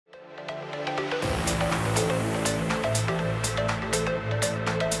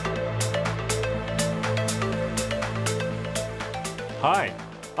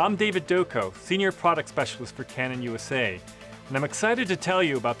I'm David Doko, Senior Product Specialist for Canon USA, and I'm excited to tell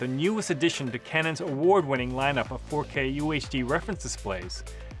you about the newest addition to Canon's award-winning lineup of 4K UHD reference displays,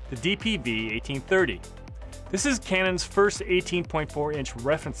 the DP-V1830. This is Canon's first 18.4-inch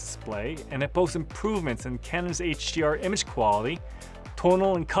reference display, and it boasts improvements in Canon's HDR image quality,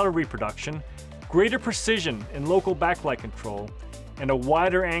 tonal and color reproduction, greater precision in local backlight control, and a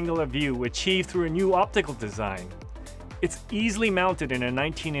wider angle of view achieved through a new optical design. It's easily mounted in a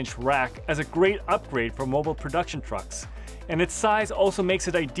 19-inch rack as a great upgrade for mobile production trucks, and its size also makes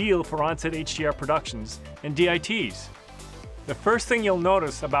it ideal for on-set HDR productions and DITs. The first thing you'll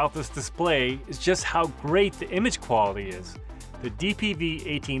notice about this display is just how great the image quality is. The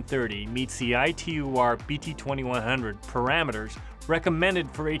DP-V1830 meets the ITUR BT2100 parameters recommended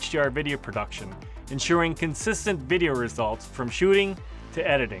for HDR video production, ensuring consistent video results from shooting to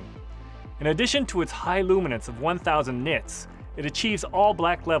editing. In addition to its high luminance of 1000 nits, it achieves all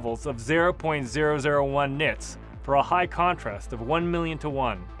black levels of 0.001 nits for a high contrast of 1,000,000 to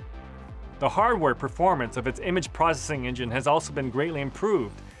 1. The hardware performance of its image processing engine has also been greatly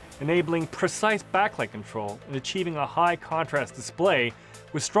improved, enabling precise backlight control and achieving a high contrast display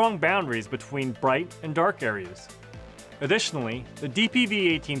with strong boundaries between bright and dark areas. Additionally, the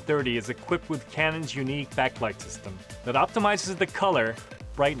DP-V1830 is equipped with Canon's unique backlight system that optimizes the color,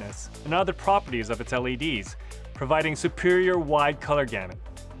 brightness, and other properties of its LEDs, providing superior wide color gamut.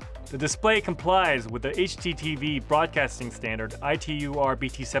 The display complies with the HDTV broadcasting standard ITUR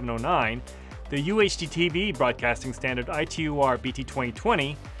BT709, the UHD-TV broadcasting standard ITUR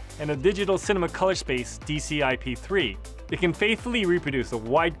BT2020, and the digital cinema color space DCI-P3. It can faithfully reproduce a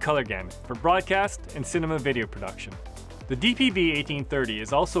wide color gamut for broadcast and cinema video production. The DP-V1830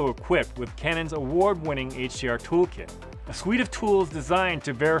 is also equipped with Canon's award-winning HDR Toolkit, a suite of tools designed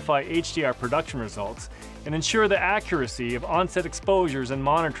to verify HDR production results and ensure the accuracy of on-set exposures and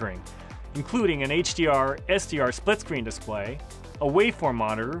monitoring, including an HDR SDR split-screen display, a waveform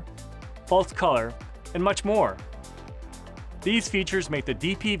monitor, false color, and much more. These features make the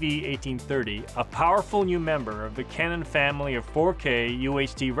DP-V1830 a powerful new member of the Canon family of 4K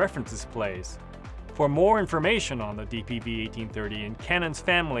UHD reference displays. For more information on the DP-V1830 and Canon's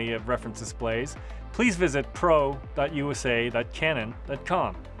family of reference displays, please visit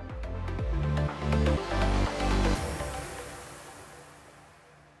pro.usa.canon.com.